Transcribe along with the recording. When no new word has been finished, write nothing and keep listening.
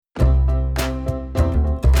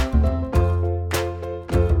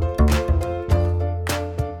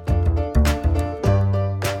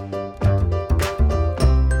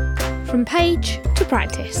Page to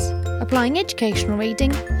Practice, applying educational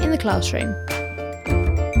reading in the classroom.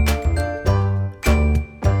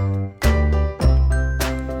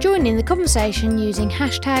 Join in the conversation using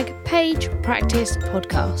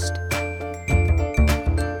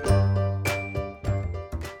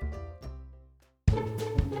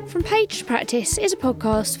 #PagePracticePodcast. From Page to Practice is a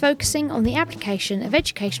podcast focusing on the application of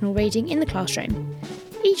educational reading in the classroom.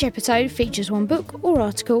 Each episode features one book or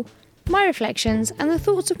article, my reflections and the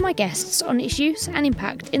thoughts of my guests on its use and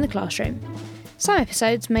impact in the classroom. Some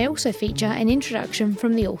episodes may also feature an introduction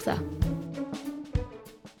from the author.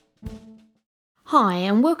 Hi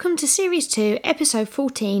and welcome to Series 2, Episode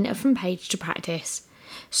 14 of From Page to Practice.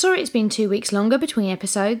 Sorry it's been 2 weeks longer between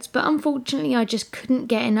episodes, but unfortunately I just couldn't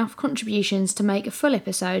get enough contributions to make a full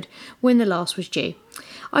episode when the last was due.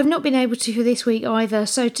 I've not been able to for this week either,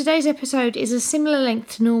 so today's episode is a similar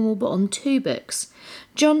length to normal but on 2 books.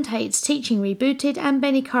 John Tate's Teaching Rebooted and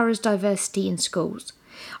Benny Curra's Diversity in Schools.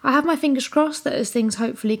 I have my fingers crossed that as things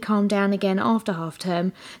hopefully calm down again after half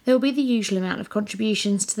term, there will be the usual amount of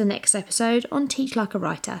contributions to the next episode on Teach Like a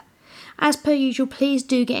Writer. As per usual, please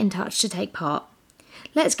do get in touch to take part.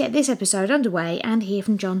 Let's get this episode underway and hear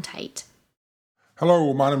from John Tate.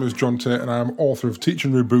 Hello, my name is John Tate and I am author of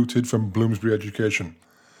Teaching Rebooted from Bloomsbury Education.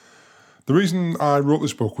 The reason I wrote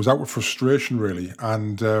this book was out of frustration really,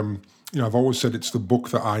 and I've always said it's the book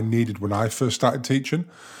that I needed when I first started teaching.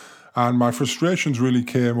 And my frustrations really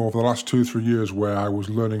came over the last 2 or 3 years where I was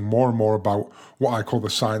learning more and more about what I call the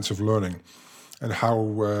science of learning and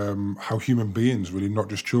how human beings, really, not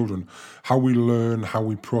just children, how we learn, how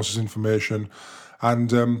we process information.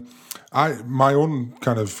 And my own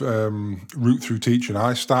kind of route through teaching,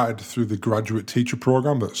 I started through the graduate teacher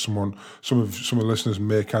program that some of the listeners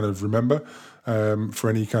may kind of remember. For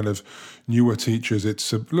any kind of newer teachers,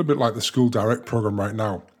 it's a little bit like the School Direct program right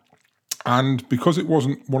now. And because it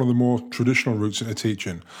wasn't one of the more traditional routes into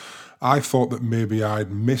teaching, I thought that maybe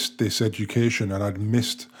I'd missed this education and I'd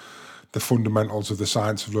missed the fundamentals of the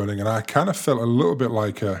science of learning. And I kind of felt a little bit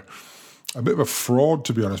like a bit of a fraud,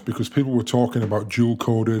 to be honest, because people were talking about dual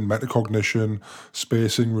coding, metacognition,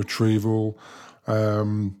 spacing, retrieval,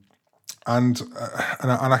 and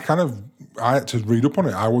I had to read up on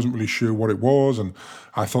it. I wasn't really sure what it was, and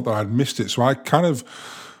I thought that I'd missed it. So I kind of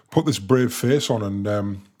put this brave face on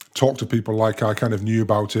and talked to people like I kind of knew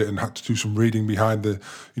about it, and had to do some reading behind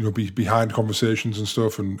behind conversations and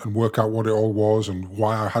stuff, and work out what it all was and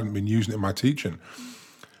why I hadn't been using it in my teaching.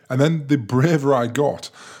 And then the braver I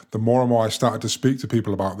got, the more and more I started to speak to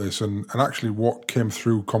people about this, and actually what came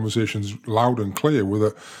through conversations loud and clear were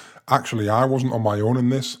that actually I wasn't on my own in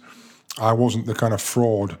this. I wasn't the kind of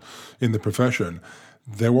fraud in the profession.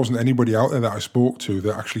 There wasn't anybody out there that I spoke to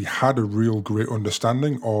that actually had a real great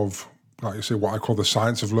understanding of, like I say, what I call the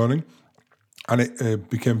science of learning. And it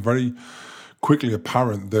became very quickly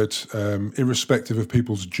apparent that irrespective of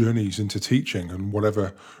people's journeys into teaching and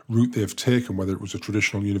whatever route they've taken, whether it was a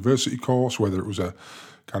traditional university course, whether it was a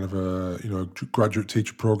kind of a graduate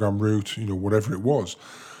teacher program route, whatever it was,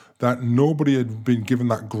 that nobody had been given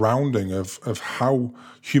that grounding of how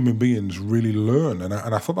human beings really learn. And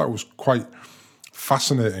I thought that was quite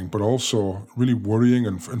fascinating, but also really worrying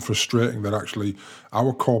and frustrating that actually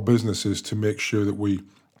our core business is to make sure that we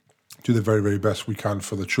do the very, very best we can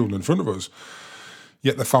for the children in front of us.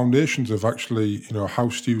 Yet the foundations of actually, how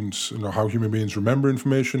students, how human beings remember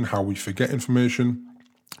information, how we forget information,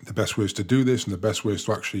 the best ways to do this and the best ways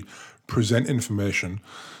to actually present information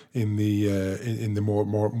in the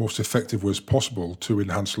most effective ways possible to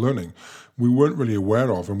enhance learning, we weren't really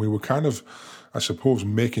aware of, and we were kind of, I suppose,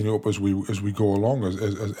 making it up as we go along as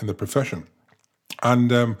in the profession.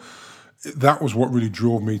 And that was what really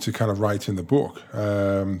drove me to kind of write in the book,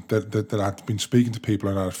 that I'd been speaking to people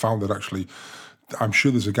and I found that actually I'm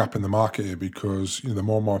sure there's a gap in the market here, because the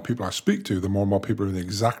more and more people I speak to, the more and more people are in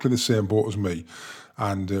exactly the same boat as me,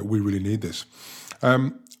 and we really need this.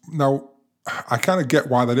 Now, I kind of get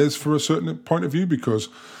why that is for a certain point of view, because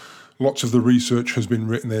lots of the research has been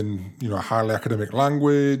written in highly academic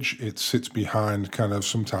language. It sits behind kind of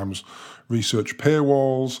sometimes research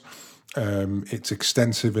paywalls. It's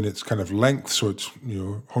extensive in its kind of length, so it's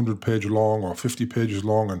 100 pages long or 50 pages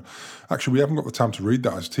long, and actually we haven't got the time to read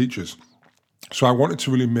that as teachers. So I wanted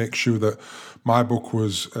to really make sure that my book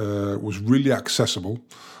was really accessible,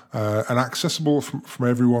 and accessible from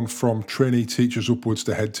everyone from trainee teachers upwards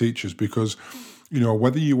to head teachers, because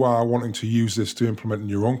whether you are wanting to use this to implement in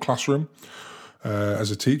your own classroom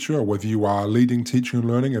as a teacher, or whether you are leading teaching and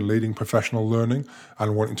learning and leading professional learning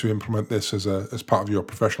and wanting to implement this as part of your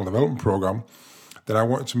professional development program, then I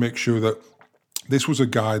wanted to make sure that this was a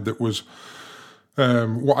guide that was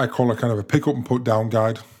what I call a kind of a pick up and put down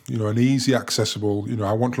guide. An easy, accessible.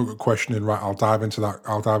 I want to look at questioning. Right, I'll dive into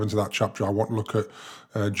that chapter. I want to look at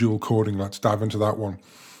dual coding. Let's dive into that one.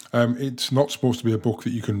 It's not supposed to be a book that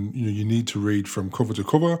you need to read from cover to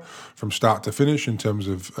cover, from start to finish, in terms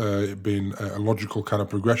of it being a logical kind of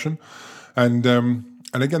progression. And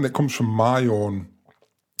again, that comes from my own,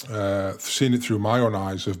 seeing it through my own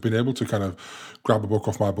eyes, of being able to kind of grab a book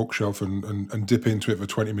off my bookshelf and dip into it for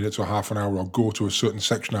 20 minutes or half an hour, or go to a certain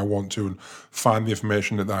section I want to and find the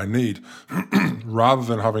information that I need, rather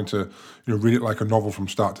than having to read it like a novel from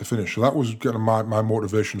start to finish. So that was kind of my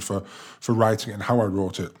motivation for writing it and how I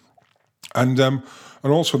wrote it. And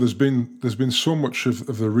also there's been so much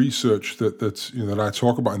of the research that I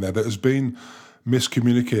talk about in there that has been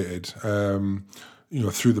miscommunicated,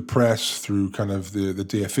 through the press, through kind of the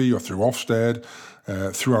DFE or through Ofsted,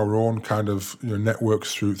 through our own kind of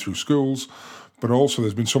networks through schools. But also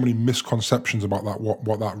there's been so many misconceptions about that,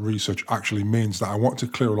 what that research actually means, that I want to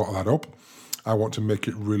clear a lot of that up. I want to make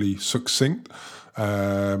it really succinct,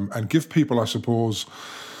 and give people, I suppose,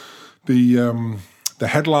 the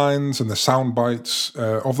headlines and the sound bites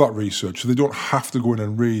of that research, so they don't have to go in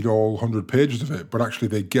and read all 100 pages of it, but actually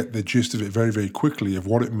they get the gist of it very, very quickly, of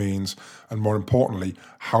what it means, and more importantly,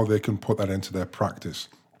 how they can put that into their practice.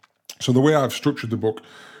 So the way I've structured the book,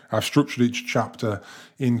 I've structured each chapter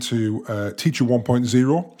into Teacher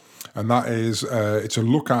 1.0, and that is it's a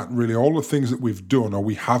look at really all the things that we've done, or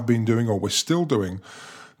we have been doing, or we're still doing,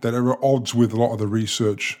 that are at odds with a lot of the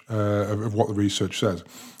research, of what the research says.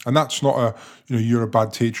 And that's not you're a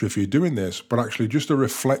bad teacher if you're doing this, but actually just a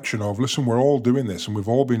reflection of, listen, we're all doing this, and we've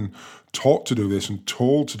all been taught to do this and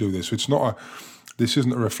told to do this. It's not this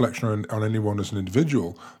isn't a reflection on anyone as an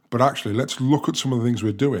individual, but actually let's look at some of the things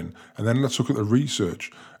we're doing, and then let's look at the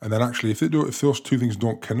research, and then actually if those two things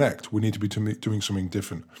don't connect, we need to be doing something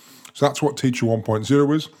different. So that's what Teacher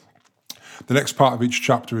 1.0 is. The next part of each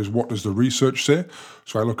chapter is, what does the research say?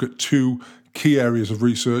 So I look at two key areas of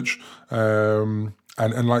research, and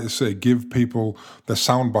like I say, give people the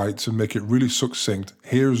sound bites and make it really succinct.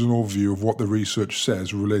 Here's an overview of what the research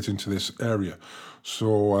says relating to this area.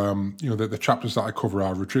 So, the chapters that I cover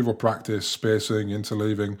are retrieval practice, spacing,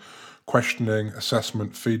 interleaving, questioning,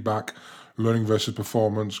 assessment, feedback, learning versus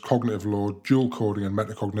performance, cognitive load, dual coding, and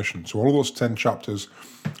metacognition. So all of those 10 chapters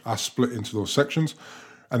are split into those sections.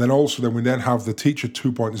 And then we have the Teacher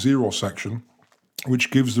 2.0 section, which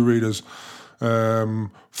gives the readers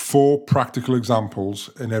 4 practical examples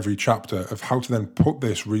in every chapter of how to then put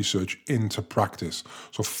this research into practice.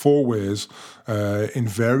 So 4 ways, in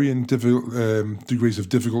varying degrees of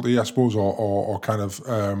difficulty, I suppose, or kind of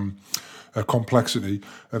complexity,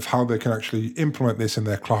 of how they can actually implement this in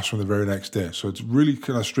their classroom the very next day. So it's really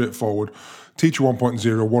kind of straightforward. Teacher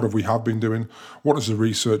 1.0, what have we been doing? What does the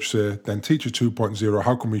research say? Then Teacher 2.0,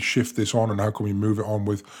 how can we shift this on, and how can we move it on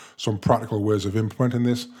with some practical ways of implementing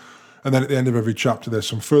this? And then at the end of every chapter, there's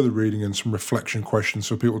some further reading and some reflection questions,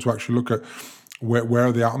 so people to actually look at where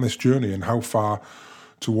are they at on this journey, and how far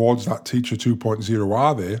towards that Teacher 2.0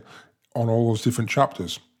 are they on all those different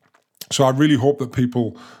chapters. So I really hope that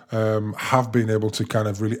people have been able to kind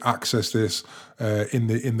of really access this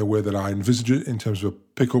in the way that I envisage it, in terms of a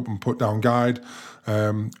pick up and put down guide,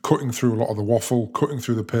 cutting through a lot of the waffle, cutting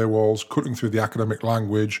through the paywalls, cutting through the academic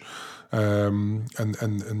language, and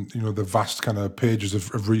the vast kind of pages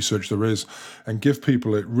of research there is, and give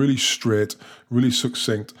people it really straight, really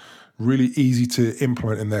succinct, really easy to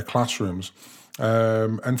implement in their classrooms.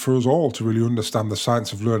 And for us all to really understand the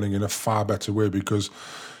science of learning in a far better way, because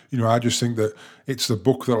I just think that it's the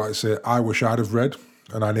book that, like I say, I wish I'd have read,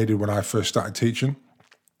 and I needed when I first started teaching.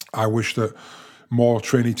 I wish that more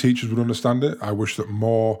trainee teachers would understand it. I wish that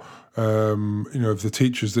more, of the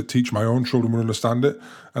teachers that teach my own children would understand it.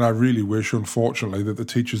 And I really wish, unfortunately, that the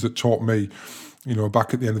teachers that taught me,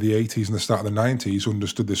 back at the end of the 80s and the start of the 90s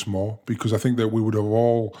understood this more, because I think that we would have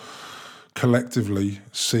all collectively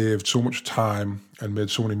saved so much time and made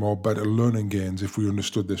so many more better learning gains if we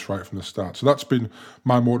understood this right from the start. So that's been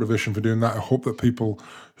my motivation for doing that. I hope that people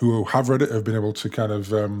who have read it have been able to kind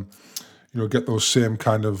of, get those same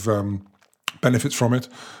kind of benefits from it.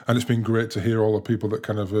 And it's been great to hear all the people that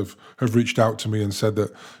kind of have reached out to me and said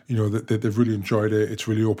that, that they've really enjoyed it. It's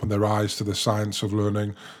really opened their eyes to the science of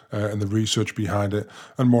learning and the research behind it.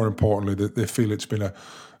 And more importantly, that they feel it's been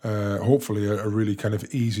hopefully a really kind of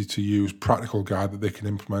easy to use practical guide that they can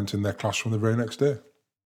implement in their classroom the very next day.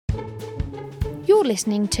 You're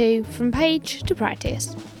listening to From Page to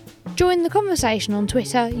Practice. Join the conversation on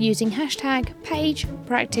Twitter using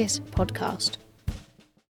 #PagePracticePodcast.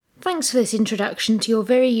 Thanks for this introduction to your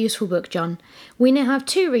very useful book, John. We now have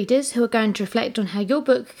 2 readers who are going to reflect on how your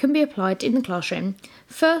book can be applied in the classroom.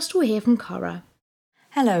 First, we'll hear from Cara.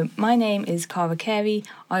 Hello, my name is Cara Carey.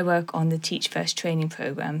 I work on the Teach First training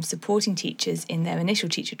programme, supporting teachers in their initial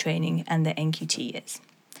teacher training and their NQT years.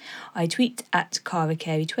 I tweet at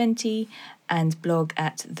CaraCarey20 and blog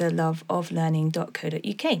at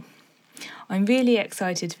theloveoflearning.co.uk. I'm really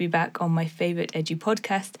excited to be back on my favourite Edu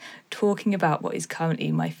podcast, talking about what is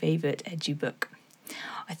currently my favourite Edu book.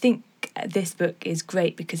 I think this book is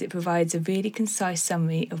great because it provides a really concise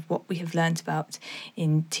summary of what we have learnt about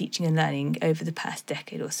in teaching and learning over the past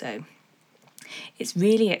decade or so. It's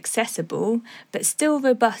really accessible, but still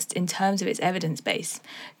robust in terms of its evidence base.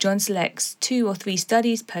 John selects 2 or 3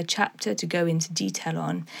 studies per chapter to go into detail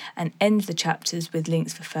on and ends the chapters with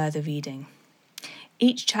links for further reading.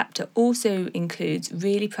 Each chapter also includes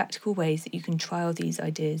really practical ways that you can trial these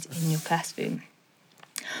ideas in your classroom.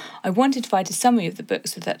 I wanted to write a summary of the book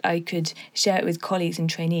so that I could share it with colleagues and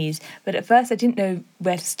trainees, but at first I didn't know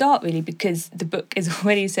where to start really because the book is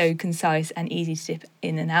already so concise and easy to dip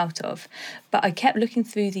in and out of. But I kept looking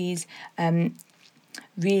through these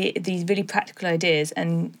really practical ideas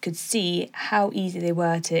and could see how easy they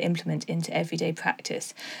were to implement into everyday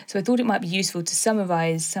practice. So I thought it might be useful to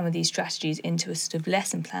summarise some of these strategies into a sort of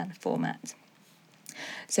lesson plan format.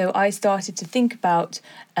 So I started to think about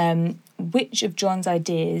which of John's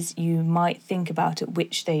ideas you might think about at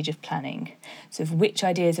which stage of planning. So which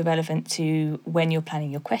ideas are relevant to when you're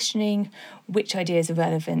planning your questioning, which ideas are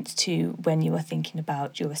relevant to when you are thinking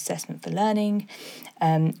about your assessment for learning,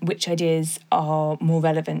 which ideas are more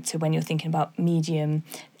relevant to when you're thinking about medium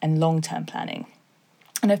and long-term planning.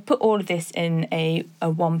 And I've put all of this in a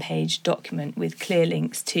 1-page document with clear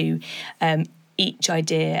links to each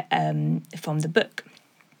idea from the book.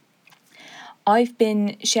 I've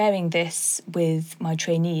been sharing this with my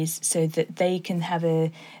trainees so that they can have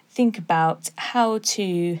a think about how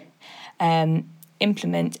to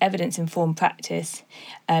implement evidence-informed practice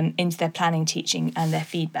into their planning, teaching and their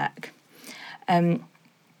feedback.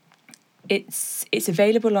 It's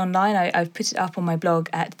available online. I've put it up on my blog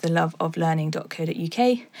at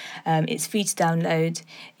theloveoflearning.co.uk. It's free to download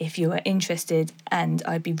if you are interested, and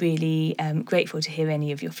I'd be really grateful to hear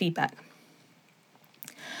any of your feedback.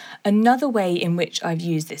 Another way in which I've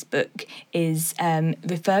used this book is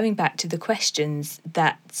referring back to the questions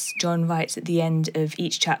that John writes at the end of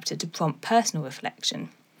each chapter to prompt personal reflection.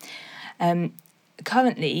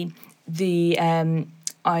 Currently,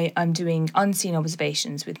 I'm doing unseen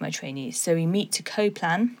observations with my trainees. So we meet to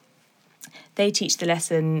co-plan. They teach the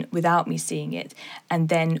lesson without me seeing it, and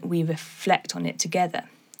then we reflect on it together.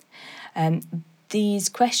 These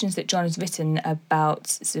questions that John has written about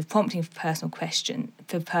sort of prompting for personal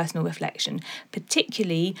reflection,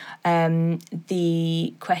 particularly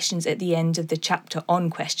the questions at the end of the chapter on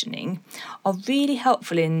questioning, are really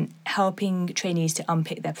helpful in helping trainees to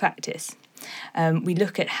unpick their practice. We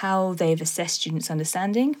look at how they've assessed students'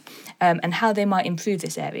 understanding and how they might improve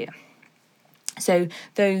this area. So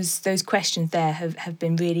those questions there have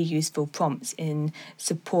been really useful prompts in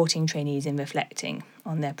supporting trainees in reflecting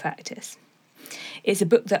on their practice. It's a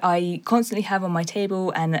book that I constantly have on my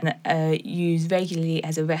table and use regularly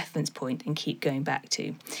as a reference point and keep going back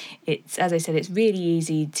to. It's, as I said, it's really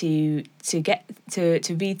easy to get to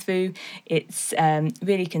read through. It's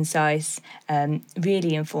really concise,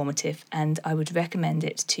 really informative, and I would recommend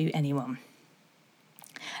it to anyone.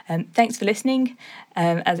 Thanks for listening.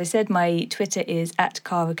 As I said, my Twitter is at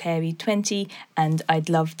CaraCarey20, and I'd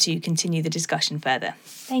love to continue the discussion further.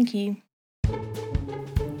 Thank you.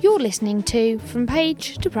 You're listening to From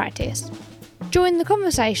Page to Practice. Join the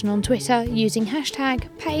conversation on Twitter using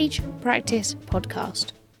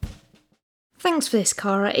 #PagePracticePodcast. Thanks for this,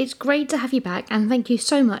 Cara. It's great to have you back, and thank you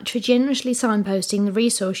so much for generously signposting the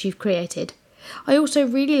resource you've created. I also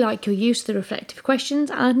really like your use of the reflective questions,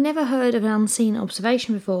 and I'd never heard of an unseen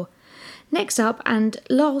observation before. Next up, and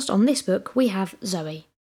last on this book, we have Zoe.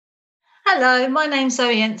 Hello, my name's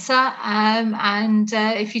Zoe Enser, and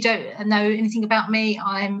if you don't know anything about me,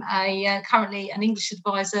 I'm currently an English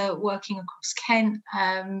advisor working across Kent,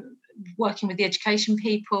 working with the education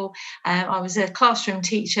people. I was a classroom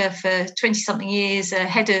teacher for 20-something years,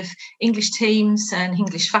 head of English teams and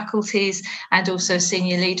English faculties, and also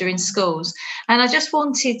senior leader in schools. And I just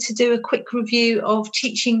wanted to do a quick review of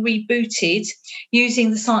Teaching Rebooted, Using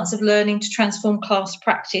the Science of Learning to Transform Class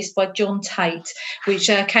Practice by John Tate, which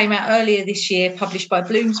came out earlier this year, published by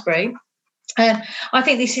Bloomsbury. I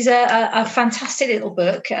think this is a fantastic little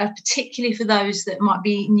book, particularly for those that might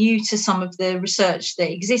be new to some of the research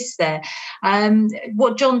that exists there.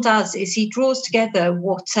 What John does is he draws together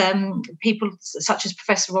what people such as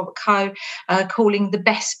Professor Robert Coe calling the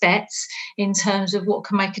best bets in terms of what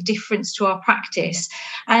can make a difference to our practice.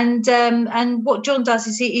 And what John does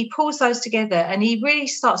is he pulls those together and he really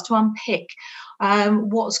starts to unpick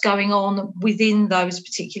what's going on within those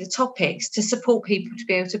particular topics to support people to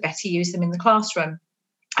be able to better use them in the classroom.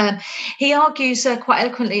 He argues quite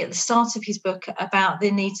eloquently at the start of his book about the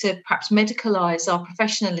need to perhaps medicalise our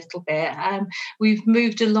profession a little bit. We've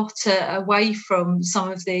moved a lot away from some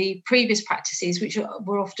of the previous practices, which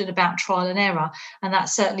were often about trial and error. And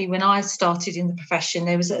that's certainly when I started in the profession,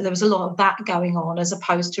 there was a lot of that going on, as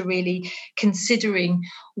opposed to really considering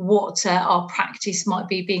what our practice might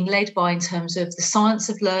be being led by in terms of the science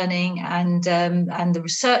of learning and the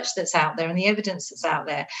research that's out there and the evidence that's out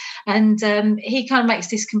there. And he kind of makes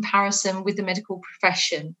this comparison with the medical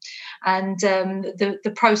profession and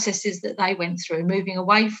the processes that they went through, moving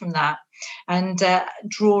away from that and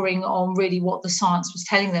drawing on really what the science was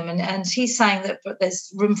telling them. And he's saying that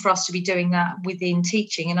there's room for us to be doing that within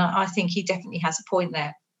teaching. And I think he definitely has a point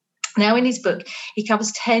there. Now, in his book, he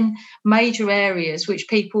covers 10 major areas which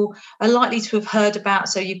people are likely to have heard about.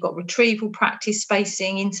 So you've got retrieval practice,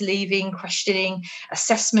 spacing, interleaving, questioning,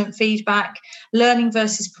 assessment, feedback, learning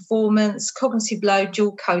versus performance, cognitive load,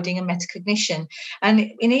 dual coding, and metacognition. And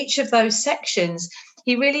in each of those sections,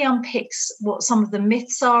 he really unpicks what some of the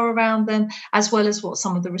myths are around them, as well as what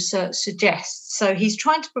some of the research suggests. So he's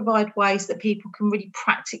trying to provide ways that people can really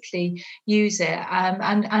practically use it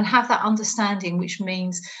and have that understanding, which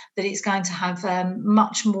means that it's going to have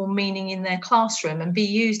much more meaning in their classroom and be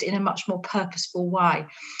used in a much more purposeful way.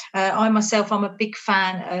 I myself, I'm a big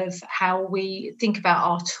fan of how we think about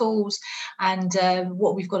our tools and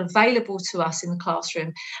what we've got available to us in the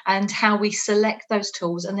classroom and how we select those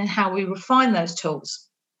tools and then how we refine those tools.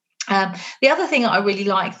 The other thing that I really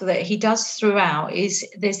like that he does throughout is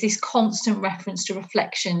there's this constant reference to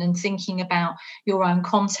reflection and thinking about your own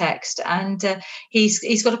context. And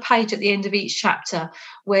he's got a page at the end of each chapter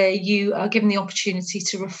where you are given the opportunity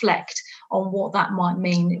to reflect on what that might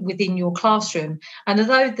mean within your classroom. And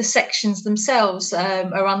although the sections themselves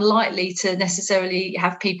are unlikely to necessarily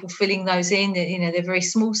have people filling those in, they're very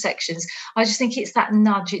small sections, I just think it's that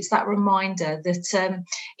nudge, it's that reminder that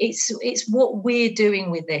it's what we're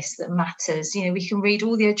doing with this that matters. We can read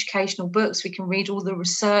all the educational books, we can read all the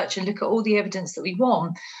research and look at all the evidence that we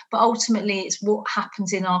want, but ultimately it's what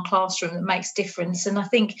happens in our classroom that makes difference. And I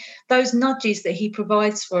think those nudges that he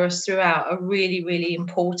provides for us throughout are really, really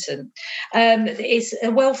important. It's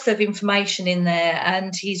a wealth of information in there,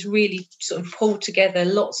 and he's really sort of pulled together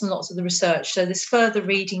lots and lots of the research. So there's further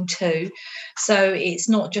reading too. So it's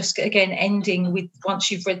not just, again, ending with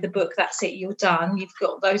once you've read the book, that's it, you're done. You've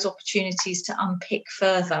got those opportunities to unpick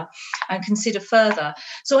further and consider further.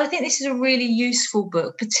 So I think this is a really useful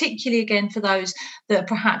book, particularly, again, for those that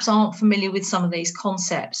perhaps aren't familiar with some of these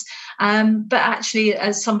concepts. But actually,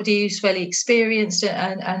 as somebody who's fairly experienced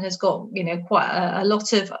and has got, quite a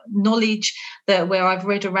lot of knowledge where I've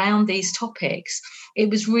read around these topics, it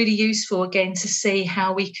was really useful, again, to see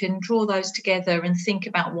how we can draw those together and think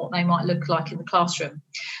about what they might look like in the classroom.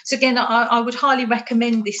 So again, I would highly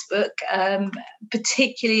recommend this book,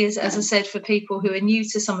 particularly, as I said, for people who are new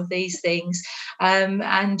to some of these things, and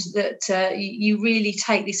that you really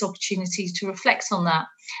take this opportunity to reflect on that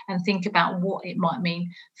and think about what it might mean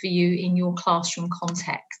for you in your classroom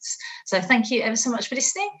contexts. So thank you ever so much for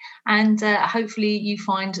listening, and hopefully you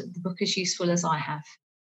find the book as useful as I have.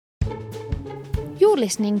 You're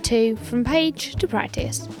listening to From Page to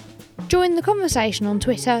Practice. Join the conversation on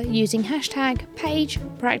Twitter using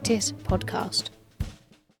 #PagePracticePodcast.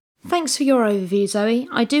 Thanks for your overview, Zoe.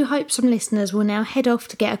 I do hope some listeners will now head off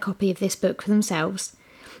to get a copy of this book for themselves.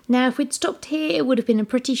 Now, if we'd stopped here, it would have been a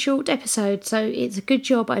pretty short episode, so it's a good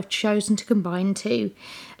job I've chosen to combine two.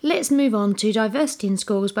 Let's move on to Diversity in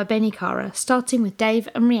Schools by Benny Cara, starting with Dave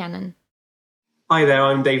and Rhiannon. Hi there,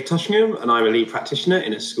 I'm Dave Tushingham, and I'm a lead practitioner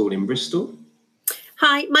in a school in Bristol.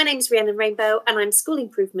 Hi, my name's Rhiannon Rainbow, and I'm School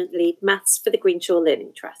Improvement Lead Maths for the Greenshaw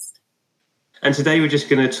Learning Trust. And today we're just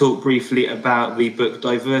going to talk briefly about the book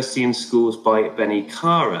Diversity in Schools by Benny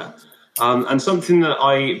Cara. And something that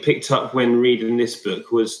I picked up when reading this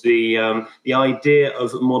book was the idea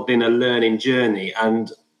of modelling a learning journey.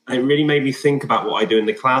 And it really made me think about what I do in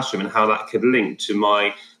the classroom and how that could link to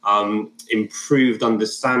my improved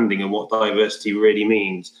understanding of what diversity really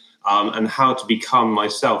means. And how to become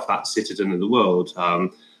myself that citizen of the world,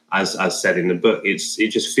 as said in the book.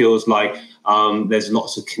 It just feels like there's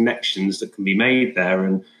lots of connections that can be made there,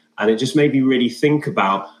 and And it just made me really think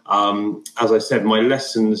about, as I said, my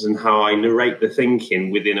lessons and how I narrate the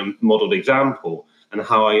thinking within a modelled example, and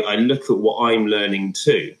how I look at what I'm learning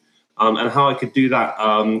too, and how I could do that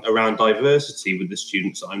around diversity with the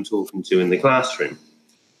students that I'm talking to in the classroom.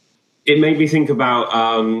 It made me think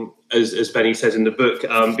about, as Benny says in the book,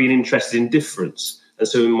 being interested in difference. And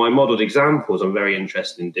so in my modelled examples, I'm very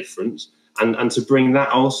interested in difference, and to bring that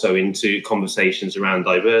also into conversations around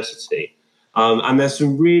diversity. And there's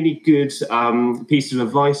some really good pieces of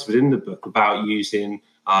advice within the book about using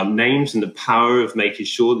names and the power of making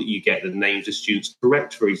sure that you get the names of students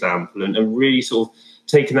correct, for example, and really sort of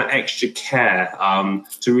taking that extra care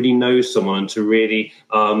to really know someone and to really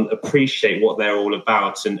appreciate what they're all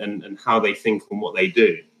about and how they think and what they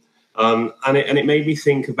do. And it made me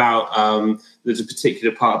think about, there's a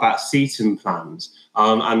particular part about seating plans.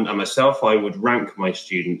 And myself, I would rank my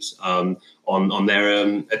students on their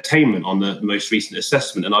attainment on the most recent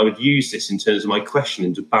assessment. And I would use this in terms of my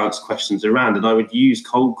questioning to bounce questions around. And I would use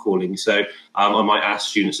cold calling. So I might ask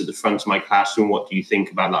students at the front of my classroom, what do you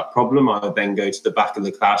think about that problem? I would then go to the back of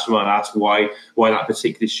the classroom and ask why that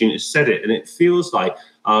particular student has said it. And it feels like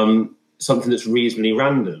something that's reasonably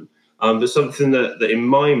random. But something that in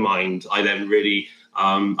my mind, I then really,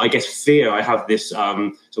 I guess, fear I have this sort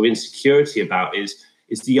of insecurity about is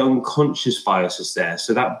the unconscious biases there.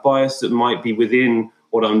 So that bias that might be within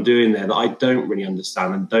what I'm doing there that I don't really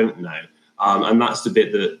understand and don't know. And that's the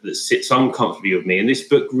bit that sits uncomfortably with me. And this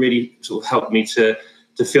book really sort of helped me to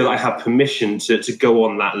feel that I have permission to go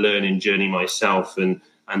on that learning journey myself and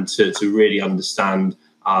to really understand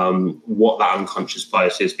what that unconscious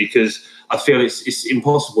bias is, because I feel it's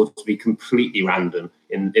impossible to be completely random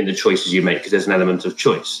in the choices you make, because there's an element of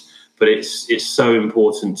choice. But it's so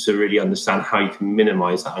important to really understand how you can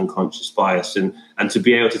minimize that unconscious bias and to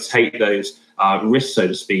be able to take those risks, so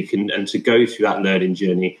to speak, and to go through that learning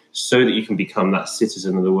journey so that you can become that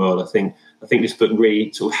citizen of the world. I think this book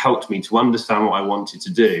really sort of helped me to understand what I wanted to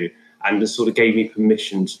do, and sort of gave me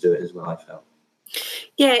permission to do it as well, I felt.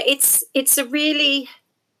 Yeah, it's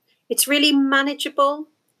really manageable,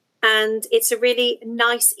 and it's a really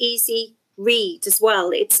nice, easy read as well.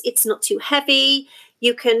 It's not too heavy.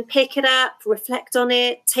 You can pick it up, reflect on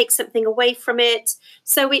it, take something away from it.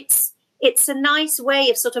 So it's a nice way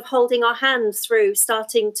of sort of holding our hand through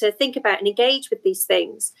starting to think about and engage with these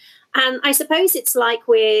things. And I suppose it's like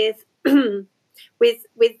with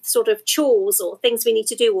with sort of chores or things we need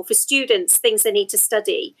to do, or for students, things they need to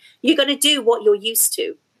study. You're going to do what you're used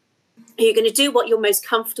to. You're going to do what you're most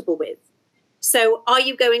comfortable with. So are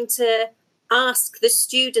you going to ask the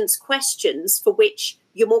students questions for which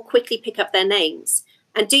you more quickly pick up their names?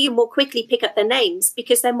 And do you more quickly pick up their names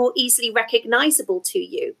because they're more easily recognizable to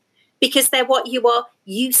you? Because they're what you are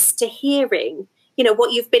used to hearing,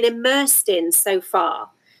 what you've been immersed in so far.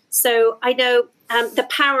 So I know the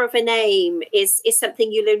power of a name is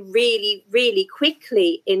something you learn really, really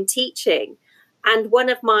quickly in teaching. And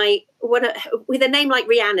with a name like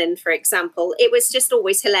Rhiannon, for example, it was just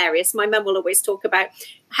always hilarious. My mum will always talk about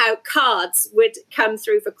how cards would come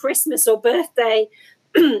through for Christmas or birthday,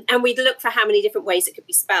 and we'd look for how many different ways it could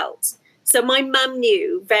be spelt. So my mum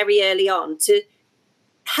knew very early on to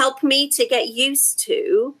help me to get used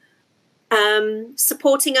to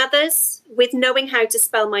supporting others with knowing how to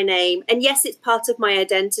spell my name. And yes, it's part of my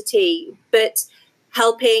identity, but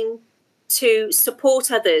helping to support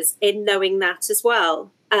others in knowing that as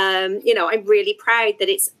well. I'm really proud that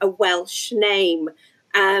it's a Welsh name,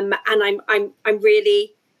 and I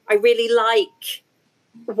really like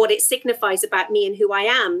what it signifies about me and who I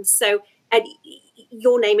am. So,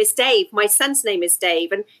 your name is Dave. My son's name is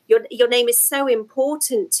Dave, and your name is so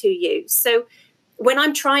important to you. So, when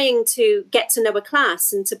I'm trying to get to know a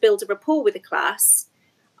class and to build a rapport with a class,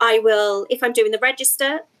 I will, if I'm doing the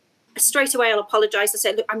register, straight away I'll apologise. I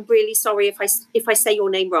say, look, I'm really sorry if I say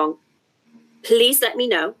your name wrong. Please let me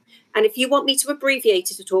know. And if you want me to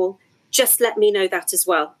abbreviate it at all, just let me know that as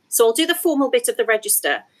well. So I'll do the formal bit of the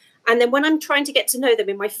register. And then when I'm trying to get to know them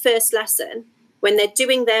in my first lesson, when they're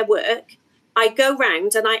doing their work, I go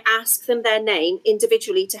round and I ask them their name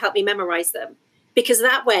individually to help me memorise them. Because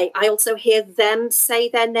that way I also hear them say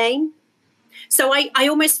their name. So I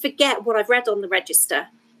almost forget what I've read on the register.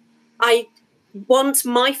 I want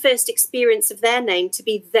my first experience of their name to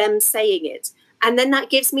be them saying it. And then that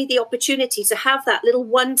gives me the opportunity to have that little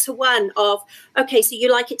one-to-one of, okay, so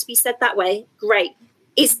you like it to be said that way? Great.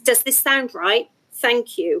 Does this sound right?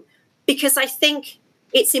 Thank you. Because I think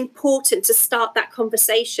it's important to start that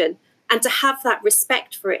conversation and to have that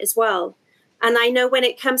respect for it as well. And I know when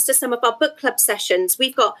it comes to some of our book club sessions,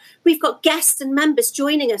 we've got guests and members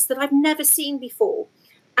joining us that I've never seen before.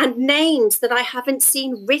 and names that I haven't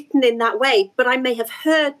seen written in that way, but I may have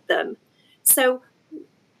heard them. So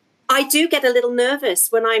I do get a little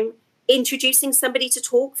nervous when I'm introducing somebody to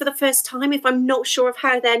talk for the first time, if I'm not sure of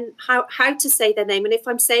how to say their name and if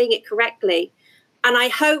I'm saying it correctly. And I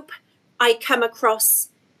hope I come across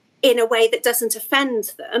in a way that doesn't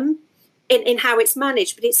offend them in how it's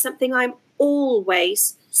managed, but it's something I'm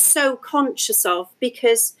always so conscious of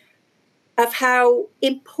because of how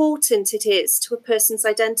important it is to a person's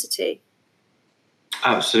identity.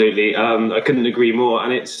 Absolutely, I couldn't agree more,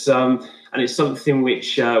 and it's something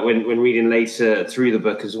which, when reading later through the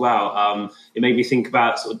book as well, it made me think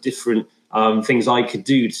about sort of different things I could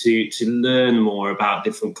do to learn more about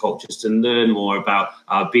different cultures, to learn more about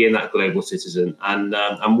being that global citizen. And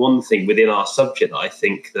one thing within our subject that I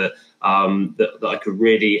think that I could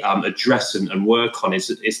really address and work on is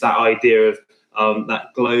that idea of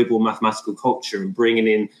that global mathematical culture and bringing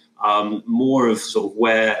in more of sort of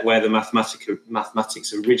where the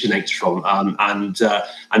mathematics originates from, and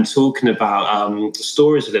talking about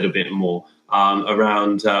stories a little bit more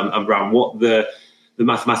around what the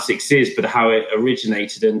mathematics is, but how it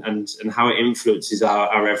originated and how it influences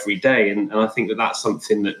our everyday. And I think that's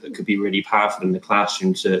something that could be really powerful in the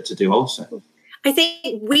classroom to do also. I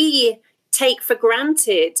think we take for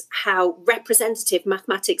granted how representative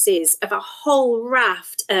mathematics is of a whole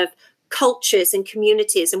raft of cultures and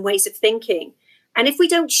communities and ways of thinking. And if we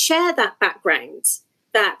don't share that background,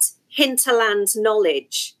 that hinterland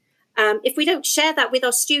knowledge, if we don't share that with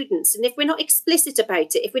our students, and if we're not explicit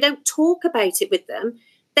about it, if we don't talk about it with them,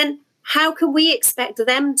 then how can we expect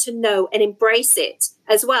them to know and embrace it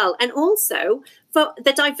as well? And also for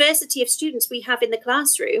the diversity of students we have in the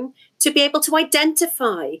classroom to be able to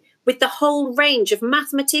identify with the whole range of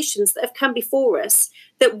mathematicians that have come before us,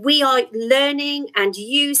 that we are learning and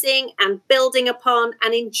using and building upon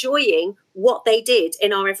and enjoying what they did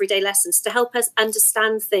in our everyday lessons to help us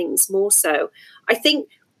understand things more so. I think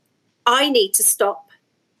I need to stop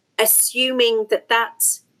assuming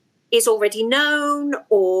that is already known,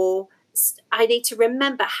 or I need to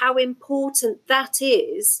remember how important that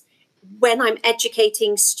is when I'm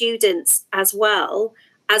educating students as well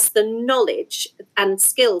as the knowledge and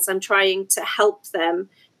skills I'm trying to help them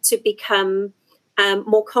to become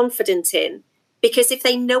more confident in. Because if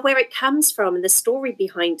they know where it comes from and the story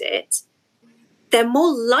behind it, they're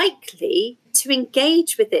more likely to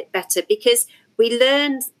engage with it better, because we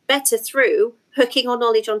learn better through hooking our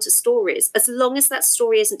knowledge onto stories, as long as that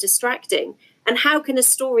story isn't distracting. And how can a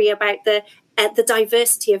story about the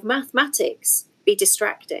diversity of mathematics be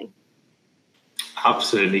distracting?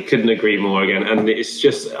 Absolutely, couldn't agree more again. And it's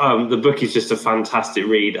just the book is just a fantastic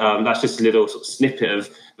read. That's just a little sort of snippet of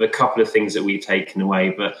a couple of things that we've taken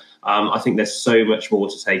away, but I think there's so much more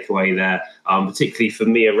to take away there, particularly for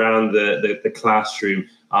me around the classroom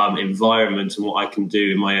environment and what I can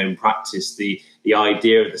do in my own practice. The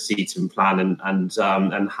idea of the Seaton plan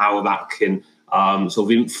and how that can sort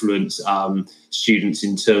of influence students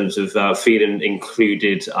in terms of feeling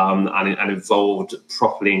included and involved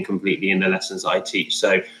properly and completely in the lessons that I teach.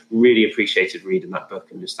 So really appreciated reading that book,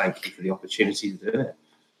 and just thank you for the opportunity to do it.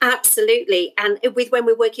 Absolutely. And when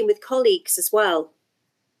we're working with colleagues as well,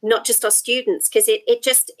 not just our students, because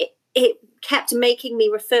it kept making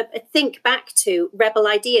me think back to Rebel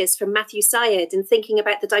Ideas from Matthew Syed and thinking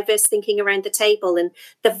about the diverse thinking around the table and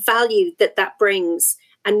the value that brings,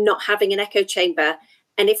 and not having an echo chamber.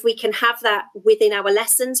 And if we can have that within our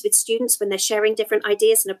lessons with students when they're sharing different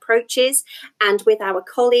ideas and approaches, and with our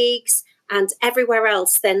colleagues and everywhere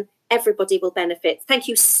else, then everybody will benefit. Thank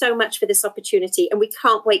you so much for this opportunity. And we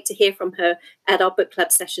can't wait to hear from her at our book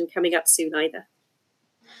club session coming up soon either.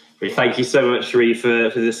 Thank you so much, Sheree,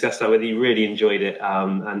 for discussing that with you. Really enjoyed it.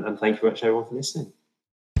 And thank you very much, everyone, for listening.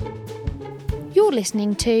 You're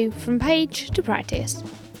listening to From Page to Practice.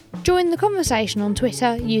 Join the conversation on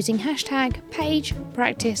Twitter using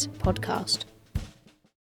 #PagePracticePodcast.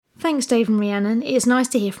 Thanks, Dave and Rhiannon. It is nice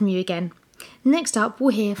to hear from you again. Next up,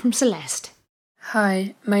 we'll hear from Celeste.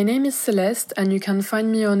 Hi, my name is Celeste, and you can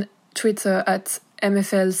find me on Twitter at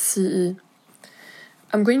MFLCE.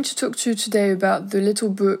 I'm going to talk to you today about the little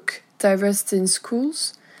book Diversity in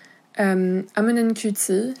Schools. I'm an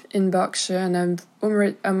NQT in Berkshire, and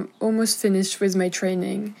I'm almost finished with my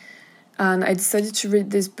training. And I decided to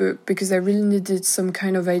read this book because I really needed some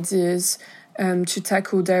kind of ideas to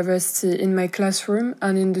tackle diversity in my classroom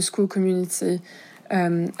and in the school community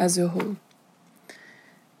as a whole.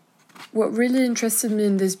 What really interested me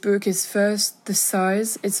in this book is first the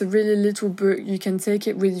size. It's a really little book. You can take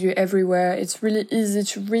it with you everywhere. It's really easy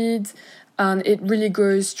to read, and it really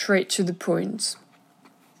goes straight to the point.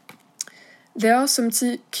 There are some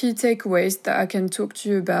key takeaways that I can talk to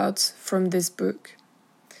you about from this book.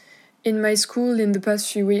 In my school, in the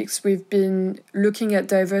past few weeks, we've been looking at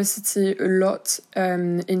diversity a lot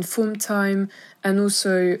in form time and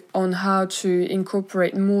also on how to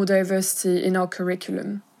incorporate more diversity in our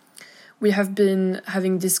curriculum. We have been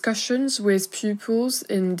having discussions with pupils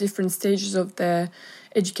in different stages of their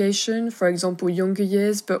education, for example, younger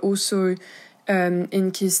years, but also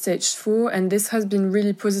in Key Stage 4, and this has been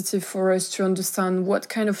really positive for us to understand what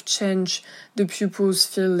kind of change the pupils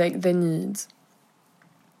feel like they need.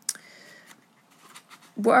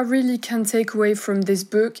 What I really can take away from this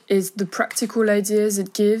book is the practical ideas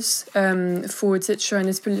it gives for a teacher, and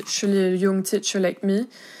especially a young teacher like me.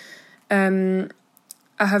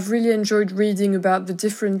 I have really enjoyed reading about the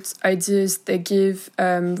different ideas they give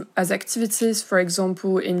as activities, for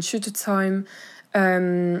example, in tutor time,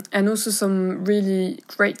 and also some really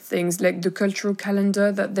great things like the cultural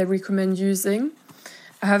calendar that they recommend using.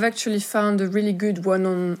 I have actually found a really good one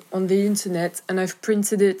on the internet, and I've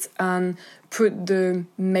printed it and put the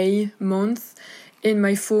May month in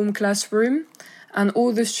my form classroom, and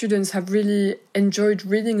all the students have really enjoyed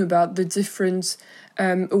reading about the different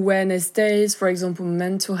awareness days, for example,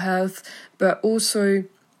 mental health, but also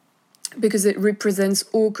because it represents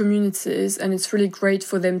all communities, and it's really great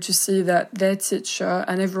for them to see that their teacher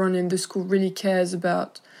and everyone in the school really care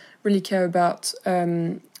about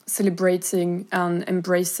celebrating and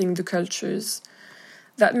embracing the cultures.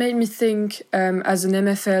 That made me think as an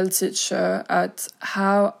MFL teacher at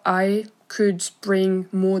how I could bring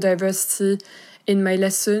more diversity in my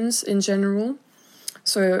lessons in general.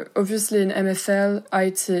 So obviously in MFL I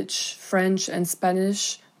teach French and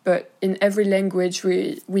Spanish, but in every language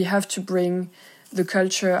we have to bring the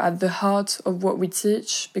culture at the heart of what we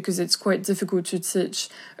teach, because it's quite difficult to teach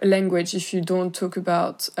a language if you don't talk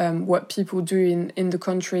about what people do in the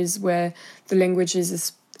countries where the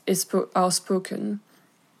languages are spoken.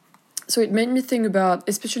 So it made me think about,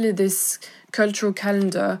 especially this cultural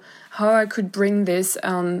calendar, how I could bring this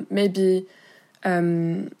and maybe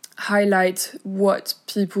highlight what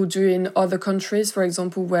people do in other countries, for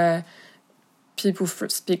example, where people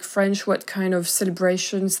speak French, what kind of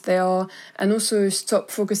celebrations there are, and also stop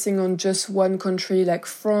focusing on just one country like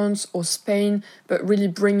France or Spain, but really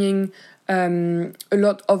bringing a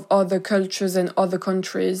lot of other cultures and other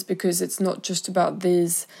countries, because it's not just about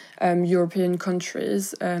these European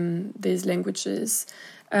countries, these languages.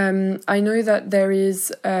 I know that there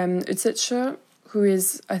is a teacher who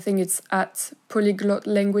is, I think it's at Polyglot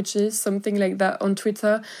Languages, something like that on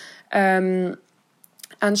Twitter,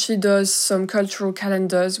 and she does some cultural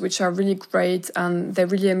calendars which are really great, and they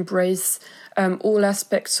really embrace all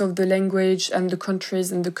aspects of the language and the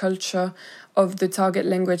countries and the culture of the target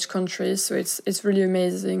language countries. So it's really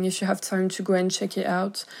amazing. If you have time to go and check it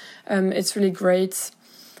out, it's really great.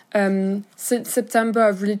 Since September,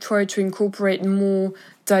 I've really tried to incorporate more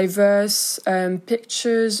diverse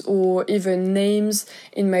pictures or even names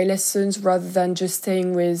in my lessons, rather than just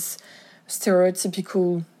staying with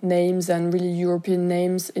stereotypical names and really European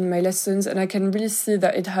names in my lessons. And I can really see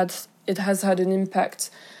that it has had an impact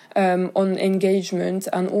on engagement,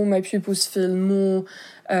 and all my pupils feel more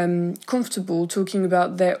comfortable talking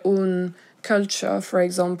about their own culture, for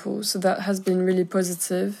example. So that has been really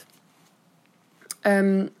positive.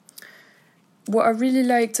 What I really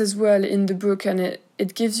liked as well in the book, and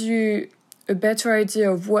it gives you a better idea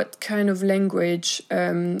of what kind of language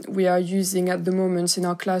we are using at the moment in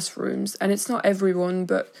our classrooms. And it's not everyone,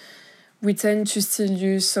 but we tend to still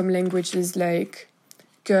use some languages like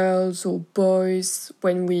girls or boys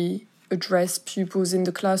when we address pupils in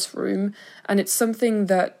the classroom, and it's something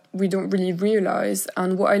that we don't really realize.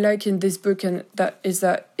 And what I like in this book is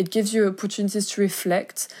that it gives you opportunities to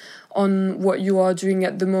reflect on what you are doing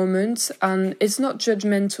at the moment, and it's not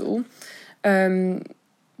judgmental,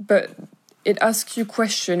 but it asks you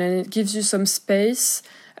questions, and it gives you some space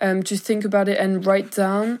to think about it and write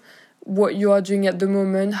down what you are doing at the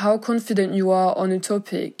moment, how confident you are on a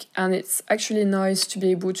topic. And it's actually nice to be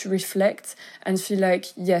able to reflect and feel like,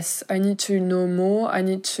 yes, I need to know more, I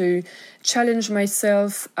need to challenge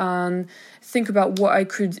myself and think about what I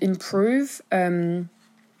could improve,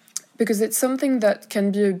 because it's something that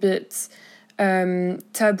can be a bit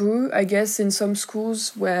taboo, I guess, in some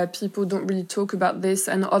schools where people don't really talk about this,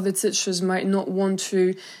 and other teachers might not want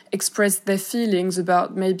to express their feelings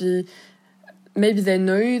about maybe they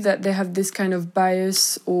know that they have this kind of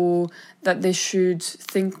bias, or that they should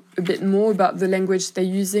think a bit more about the language they're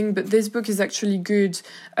using. But this book is actually good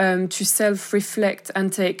to self-reflect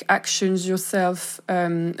and take actions yourself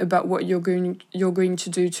about what you're going to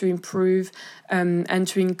do to improve, and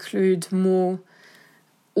to include more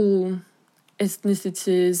all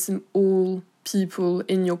ethnicities, all people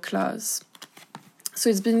in your class. So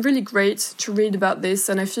it's been really great to read about this,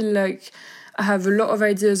 and I feel like I have a lot of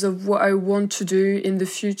ideas of what I want to do in the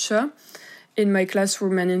future in my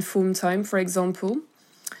classroom and in form time, for example.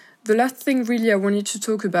 The last thing really I wanted to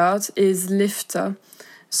talk about is Lifter.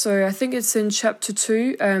 So I think it's in chapter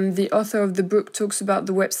 2. The author of the book talks about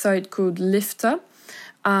the website called Lifter.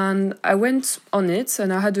 And I went on it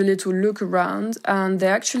and I had a little look around, and they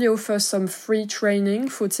actually offer some free training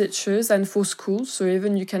for teachers and for schools. So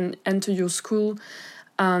even you can enter your school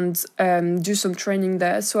and do some training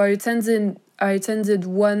there. So I attended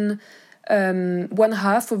one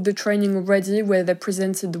half of the training already, where they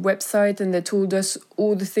presented the website and they told us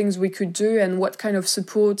all the things we could do and what kind of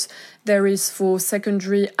support there is for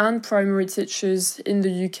secondary and primary teachers in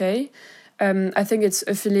the UK. I think it's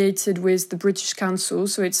affiliated with the British Council,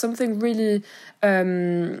 so it's something really,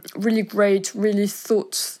 really great, really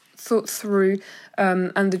thought through,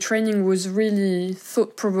 and the training was really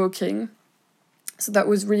thought-provoking. So that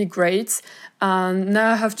was really great. And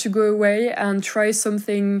now I have to go away and try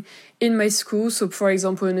something in my school. So, for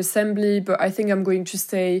example, an assembly, but I think I'm going to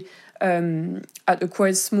stay at a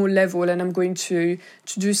quite small level, and I'm going to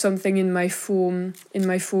do something in my form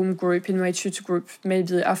group, in my tutor group,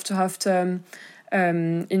 maybe after half term,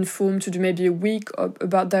 in form, to do maybe a week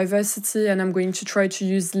about diversity, and I'm going to try to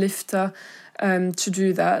use Lifter to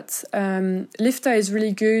do that. Lifter is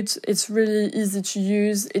really good. It's really easy to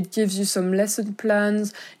use. It gives you some lesson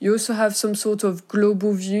plans. You also have some sort of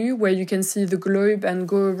global view where you can see the globe and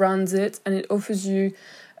go around it, and it offers you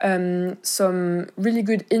some really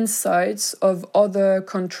good insights of other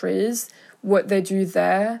countries, what they do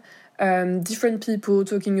there, different people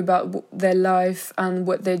talking about their life and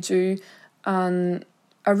what they do. And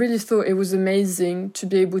I really thought it was amazing to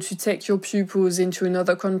be able to take your pupils into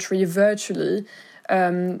another country virtually,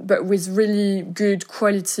 but with really good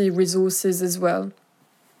quality resources as well.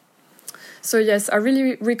 So yes, I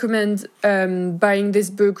really recommend buying this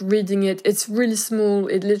book, reading it. It's really small.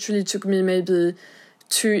 It literally took me maybe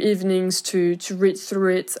 2 evenings to read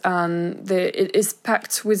through it, and it is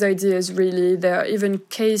packed with ideas, really. There are even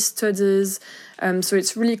case studies, so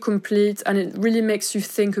it's really complete, and it really makes you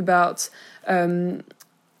think about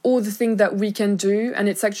all the things that we can do, and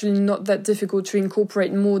it's actually not that difficult to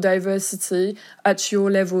incorporate more diversity at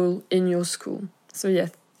your level in your school. So yeah,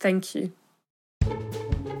 thank you.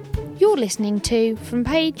 You're listening to From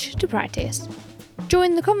Page to Practice.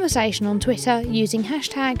 Join the conversation on Twitter using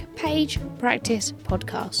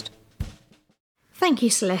 #PagePracticePodcast. Thank you,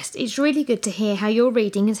 Celeste. It's really good to hear how your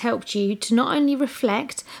reading has helped you to not only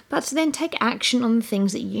reflect, but to then take action on the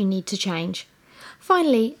things that you need to change.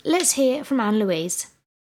 Finally, let's hear from Anne-Louise.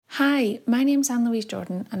 Hi, my name's Anne-Louise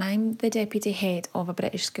Jordan, and I'm the Deputy Head of a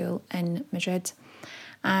British school in Madrid.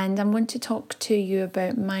 And I'm going to talk to you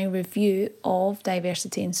about my review of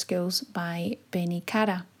Diversity in Schools by Benny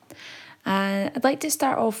Cara. I'd like to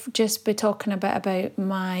start off just by talking a bit about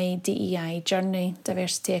my DEI journey,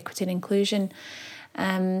 Diversity, Equity and Inclusion.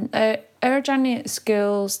 Our journey at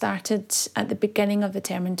school started at the beginning of the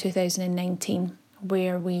term in 2019,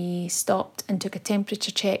 where we stopped and took a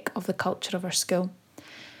temperature check of the culture of our school.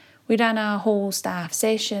 We ran a whole staff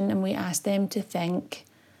session and we asked them to think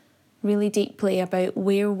really deeply about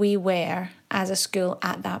where we were as a school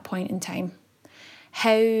at that point in time,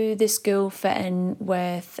 how the school fit in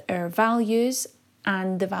with our values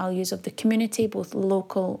and the values of the community, both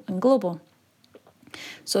local and global.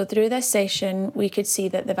 So through this session, we could see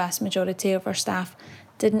that the vast majority of our staff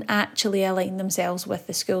didn't actually align themselves with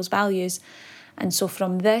the school's values. And so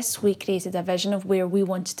from this, we created a vision of where we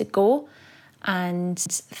wanted to go and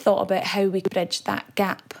thought about how we could bridge that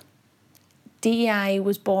gap. DEI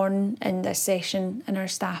was born in this session, and our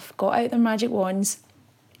staff got out their magic wands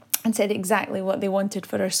and said exactly what they wanted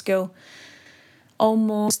for our school.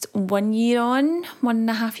 Almost 1 year on,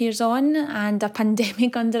 1.5 years on, and a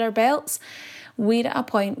pandemic under our belts, we're at a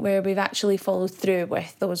point where we've actually followed through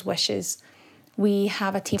with those wishes. We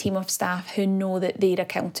have a team of staff who know that they're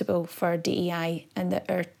accountable for DEI, and that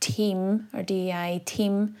our DEI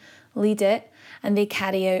team, lead it, and they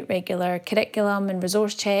carry out regular curriculum and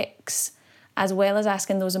resource checks, as well as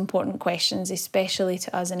asking those important questions, especially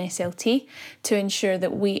to us in SLT, to ensure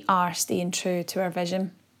that we are staying true to our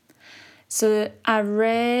vision. So I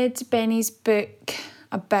read Benny's book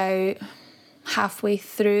about halfway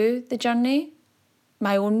through the journey,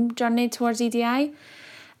 my own journey towards EDI,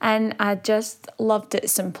 and I just loved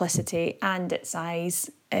its simplicity and its size.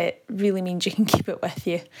 It really means you can keep it with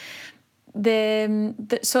you.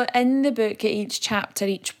 So in the book, at each chapter,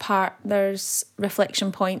 each part, there's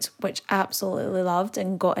reflection points, which I absolutely loved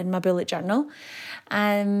and got in my bullet journal.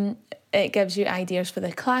 it gives you ideas for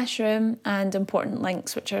the classroom and important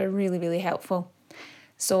links, which are really, really helpful.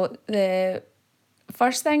 So the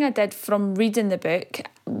first thing I did from reading the book,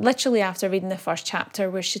 literally after reading the first chapter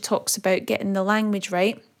where she talks about getting the language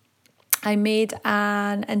right, I made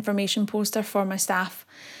an information poster for my staff.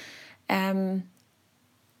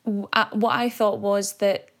 What I thought was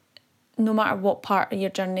that no matter what part of your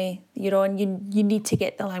journey you're on, you need to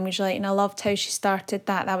get the language right. And I loved how she started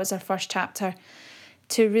that. That was her first chapter,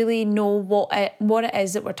 to really know what it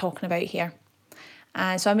is that we're talking about here.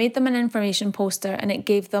 So I made them an information poster, and it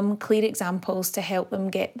gave them clear examples to help them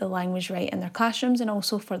get the language right in their classrooms and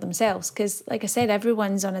also for themselves. Because like I said,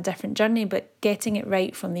 everyone's on a different journey, but getting it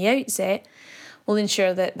right from the outset will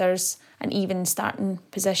ensure that there's an even starting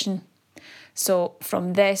position. So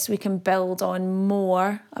from this, we can build on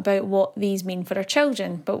more about what these mean for our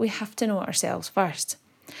children, but we have to know it ourselves first.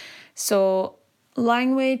 So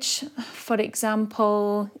language, for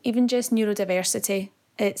example, even just neurodiversity,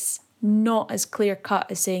 it's not as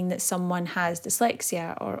clear-cut as saying that someone has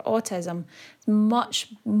dyslexia or autism. It's much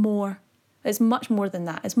more than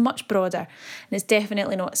that. It's much broader, and it's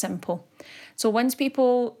definitely not simple. So once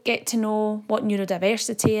people get to know what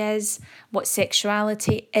neurodiversity is, what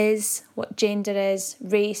sexuality is, what gender is,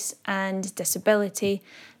 race and disability,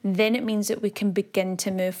 then it means that we can begin to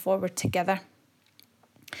move forward together.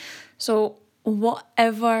 So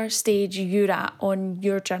whatever stage you're at on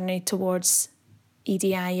your journey towards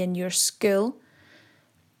EDI in your school,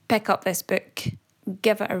 pick up this book,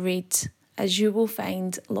 give it a read, as you will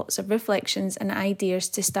find lots of reflections and ideas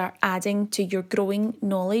to start adding to your growing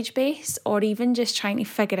knowledge base, or even just trying to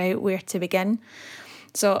figure out where to begin.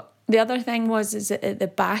 So the other thing is that at the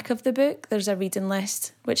back of the book there's a reading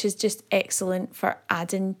list, which is just excellent for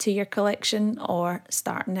adding to your collection or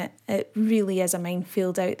starting it. It really is a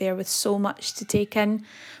minefield out there with so much to take in,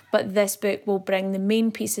 but this book will bring the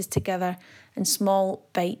main pieces together in small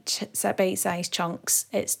bite-sized chunks.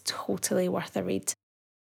 It's totally worth a read.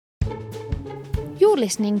 You're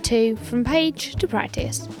listening to From Page to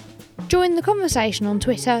Practice. Join the conversation on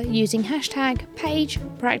Twitter using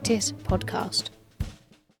 #PagePracticePodcast.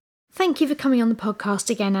 Thank you for coming on the podcast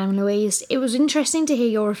again, Anne-Louise. It was interesting to hear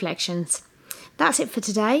your reflections. That's it for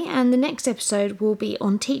today, and the next episode will be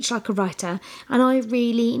on Teach Like a Writer, and I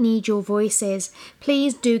really need your voices.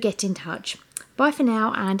 Please do get in touch. Bye for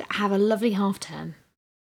now, and have a lovely half term.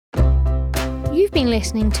 You've been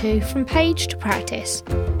listening to From Page to Practice.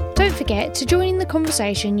 Don't forget to join in the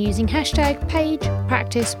conversation using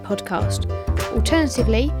 #PagePracticePodcast.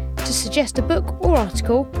 Alternatively, to suggest a book or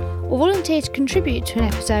article, or volunteer to contribute to an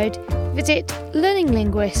episode, visit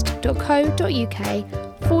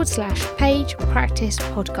learninglinguist.co.uk/Page Practice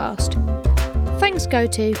Podcast. Thanks go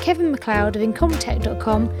to Kevin MacLeod of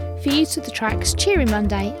Incompetech.com for use of the tracks Cheery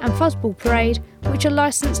Monday and Fuzzball Parade, which are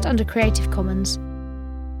licensed under Creative Commons.